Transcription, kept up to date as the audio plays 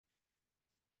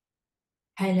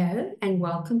Hello and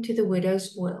welcome to the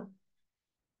Widow's Oil.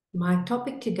 My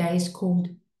topic today is called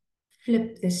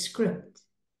Flip the Script.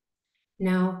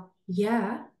 Now,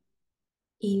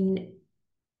 in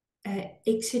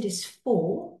Exodus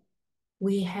 4,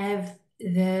 we have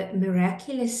the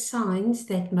miraculous signs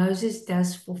that Moses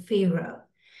does for Pharaoh.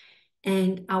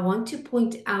 And I want to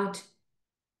point out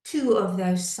two of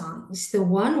those signs. The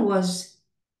one was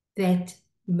that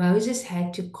Moses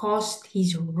had to cast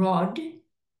his rod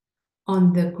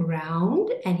on the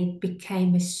ground and it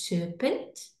became a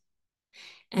serpent.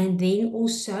 And then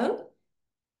also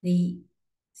the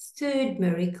third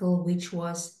miracle, which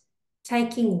was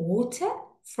taking water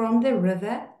from the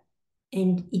river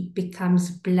and it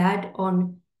becomes blood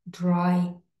on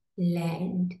dry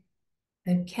land.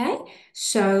 Okay,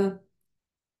 so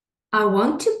I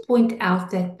want to point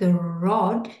out that the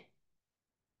rod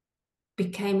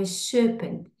became a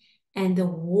serpent and the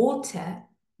water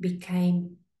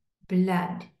became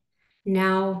blood.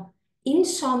 Now, in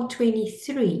Psalm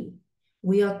 23,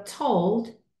 we are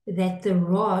told that the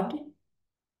rod,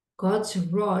 God's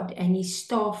rod and his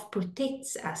staff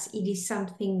protects us. It is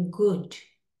something good.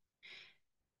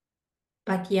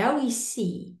 But here we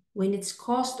see when it's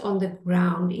cast on the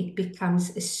ground, it becomes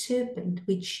a serpent,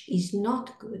 which is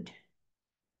not good.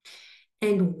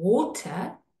 And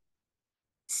water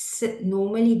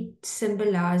normally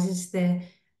symbolizes the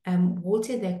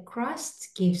water that Christ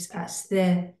gives us,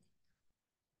 the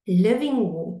living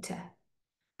water.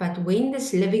 But when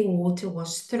this living water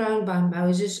was thrown by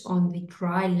Moses on the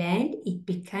dry land, it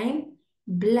became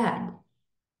blood,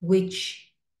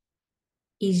 which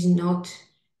is not,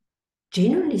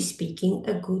 generally speaking,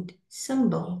 a good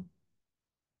symbol.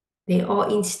 There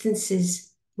are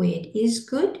instances where it is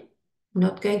good. I'm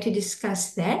not going to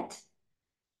discuss that,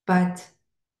 but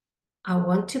I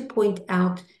want to point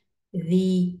out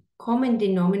the common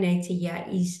denominator here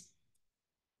is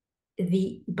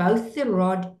both the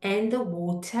rod and the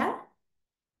water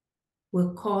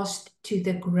were cast to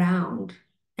the ground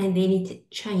and then it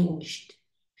changed.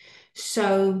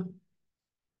 So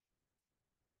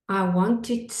I want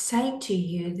to say to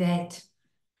you that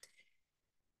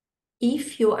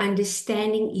if your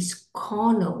understanding is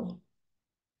carnal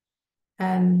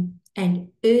and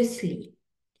earthly,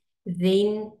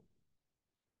 then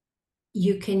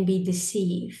you can be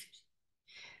deceived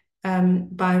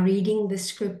by reading the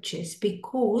scriptures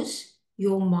because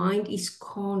your mind is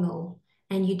carnal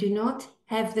and you do not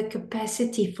have the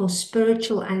capacity for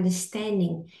spiritual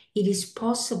understanding. It is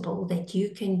possible that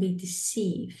you can be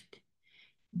deceived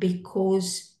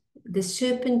because the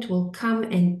serpent will come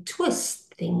and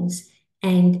twist things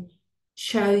and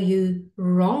show you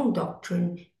wrong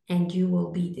doctrine and you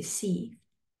will be deceived.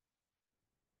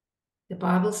 The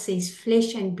Bible says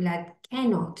flesh and blood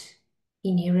cannot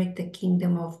inherit the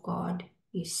kingdom of God,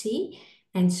 you see?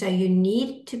 And so you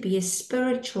need to be a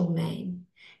spiritual man.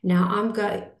 Now I'm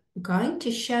going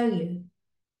to show you.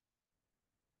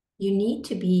 You need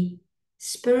to be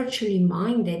spiritually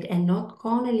minded and not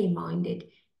carnally minded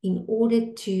in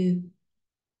order to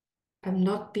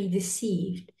not be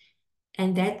deceived.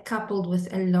 And that coupled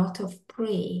with a lot of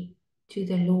prayer to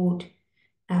the Lord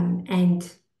and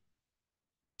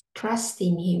trust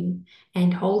in him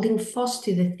and holding fast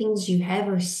to the things you have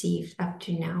received up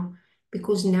to now.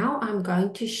 Because now I'm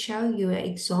going to show you an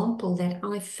example that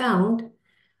I found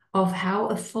of how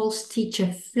a false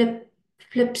teacher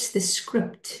flips the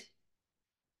script.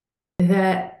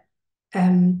 The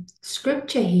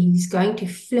scripture he's going to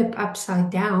flip upside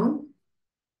down,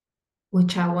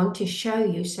 which I want to show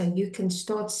you so you can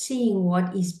start seeing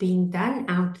what is being done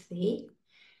out there,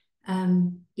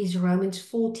 is Romans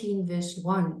 14 verse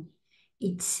 1.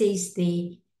 It says there,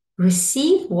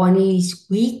 receive one who is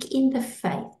weak in the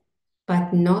faith,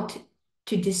 but not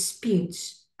to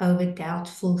disputes over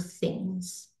doubtful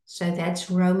things. So that's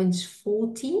Romans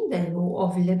 14, the law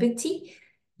of liberty.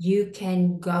 You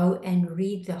can go and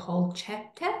read the whole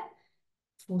chapter.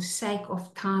 For sake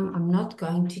of time, I'm not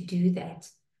going to do that.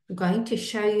 I'm going to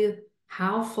show you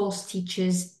how false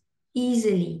teachers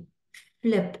easily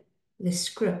flip the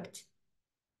script.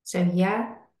 So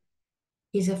here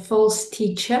is a false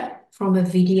teacher from a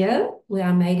video where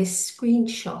I made a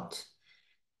screenshot.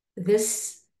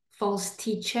 This false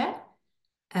teacher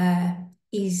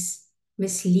is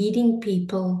misleading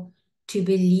people to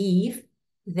believe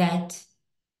that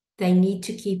they need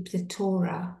to keep the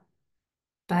Torah,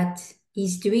 but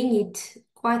he's doing it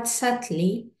quite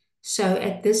subtly. So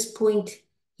at this point,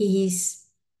 he is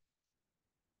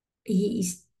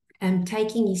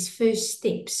taking his first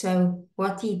step. So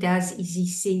what he does is he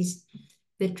says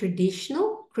the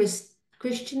traditional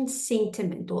Christian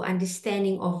sentiment or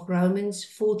understanding of Romans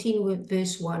 14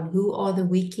 verse 1, who are the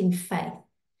weak in faith?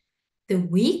 The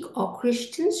weak are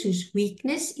Christians whose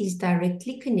weakness is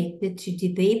directly connected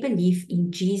to their belief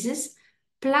in Jesus,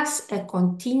 plus a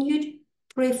continued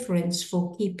preference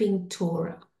for keeping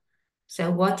Torah. So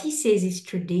what he says is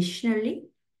traditionally,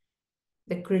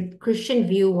 the Christian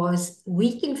view was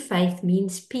weak in faith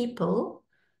means people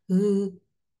who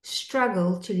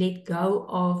struggle to let go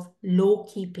of law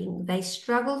keeping. They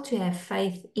struggle to have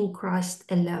faith in Christ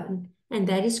alone. And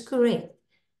that is correct.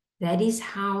 That is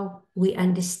how we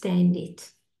understand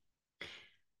it.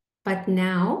 But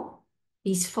now,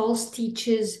 these false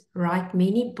teachers write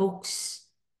many books,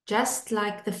 just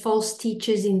like the false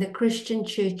teachers in the Christian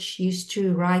church used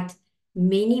to write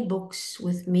many books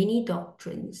with many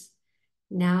doctrines.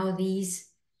 Now these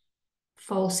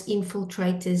false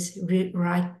infiltrators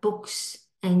write books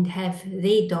and have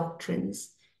their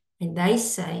doctrines. And they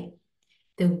say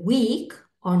the weak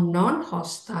are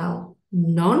non-hostile,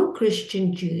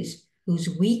 non-Christian Jews whose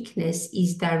weakness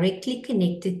is directly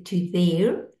connected to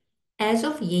their, as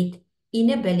of yet,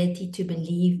 inability to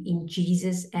believe in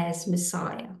Jesus as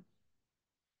Messiah.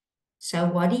 So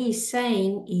what he is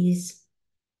saying is,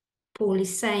 Paul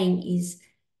is saying is,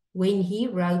 when he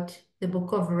wrote the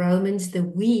book of Romans, the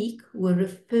weak were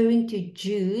referring to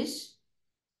Jews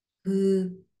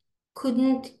who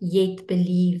couldn't yet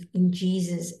believe in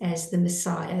Jesus as the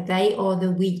Messiah. They are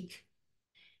the weak.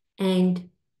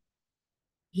 And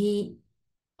he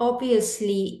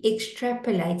obviously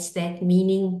extrapolates that,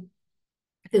 meaning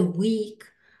the weak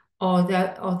are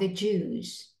the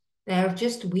Jews. They are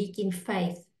just weak in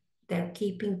faith. They're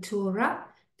keeping Torah.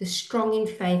 The strong in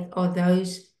faith are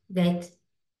those that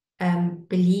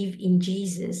believe in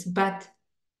Jesus, but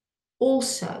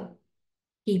also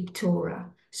keep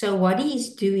Torah. So what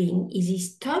he's doing is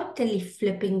he's totally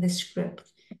flipping the script.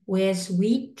 Whereas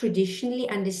we traditionally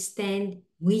understand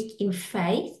weak in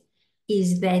faith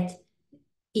is that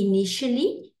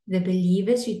initially the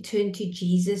believers who turned to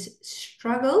Jesus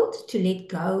struggled to let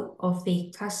go of their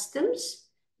customs.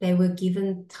 They were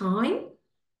given time,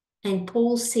 and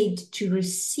Paul said to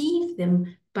receive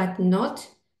them, but not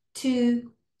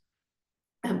to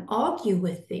argue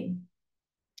with them.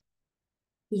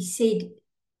 He said,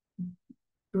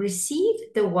 receive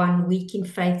the one weak in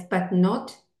faith, but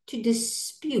not to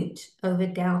dispute over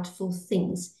doubtful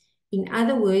things. In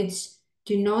other words,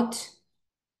 do not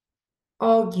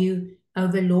argue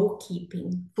over law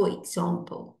keeping, for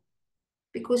example,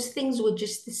 because things were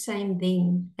just the same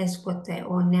then as what they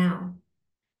are now.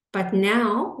 But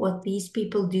now what these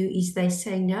people do is they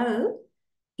say, no,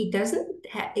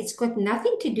 it's got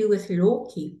nothing to do with law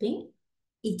keeping.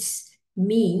 It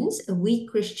means a weak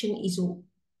Christian is,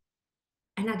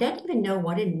 and I don't even know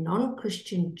what a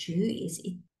non-Christian Jew is.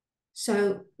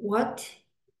 So what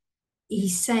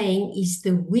he's saying is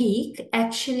the weak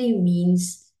actually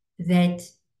means that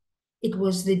it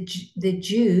was the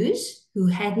Jews who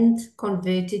hadn't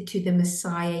converted to the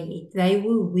Messiah yet. They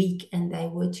were weak and they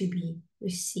were to be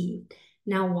received.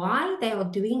 Now, why they are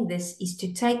doing this is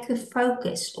to take the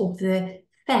focus of the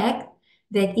fact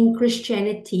that in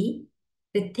Christianity,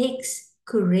 the text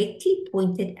correctly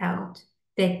pointed out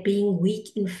that being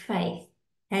weak in faith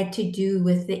had to do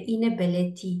with the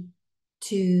inability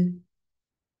to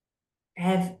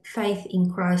have faith in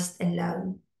Christ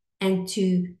alone and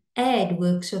to add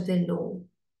works of the law.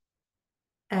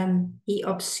 He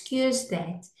obscures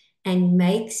that and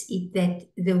makes it that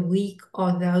the weak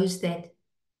are those that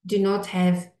do not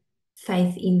have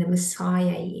faith in the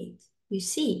Messiah yet. You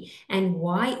see, and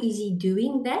why is he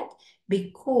doing that?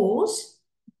 Because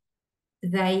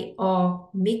they are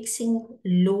mixing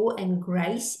law and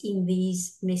grace in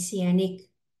these messianic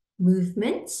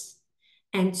movements.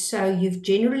 And so you've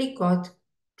generally got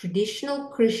traditional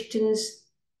Christians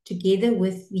together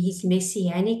with these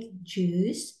messianic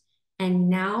Jews. And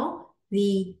now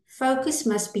the focus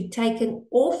must be taken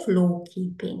off law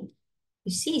keeping.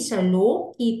 You see, so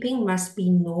law keeping must be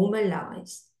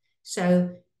normalized.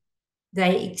 So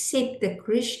they accept the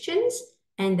Christians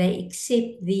and they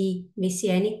accept the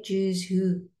Messianic Jews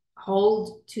who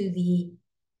hold to the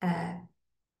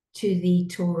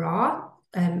Torah,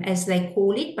 as they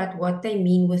call it, but what they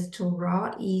mean with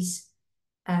Torah is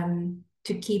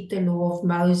to keep the law of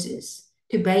Moses,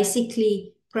 to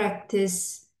basically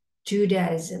practice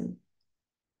Judaism.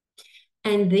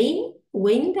 And then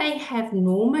when they have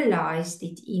normalized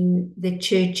it in the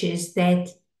churches that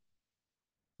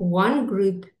one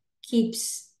group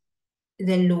keeps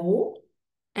the law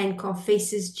and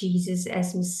confesses Jesus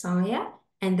as Messiah,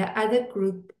 and the other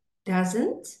group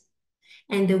doesn't,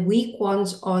 and the weak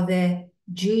ones are the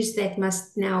Jews that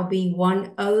must now be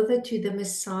won over to the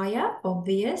Messiah,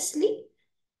 obviously.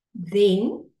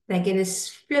 Then they're going to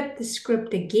flip the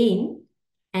script again,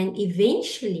 and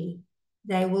eventually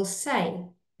they will say,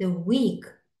 the weak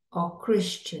are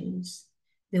Christians.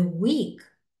 The weak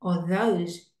are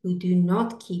those who do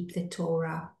not keep the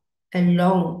Torah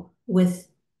along with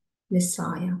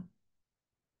Messiah.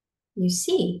 You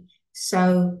see,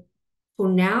 so for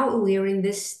now we're in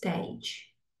this stage.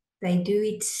 They do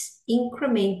it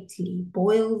incrementally,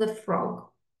 boil the frog.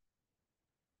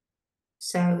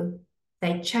 So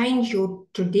they change your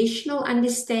traditional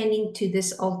understanding to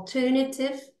this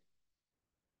alternative,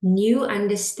 new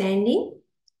understanding,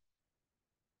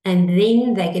 and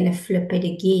then they're going to flip it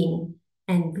again.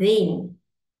 And then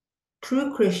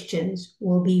true Christians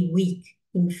will be weak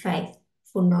in faith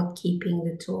for not keeping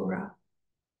the Torah.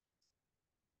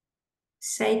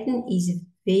 Satan is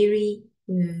very,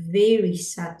 very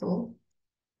subtle.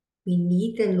 We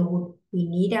need the Lord. We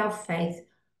need our faith.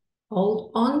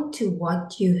 Hold on to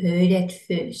what you heard at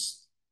first.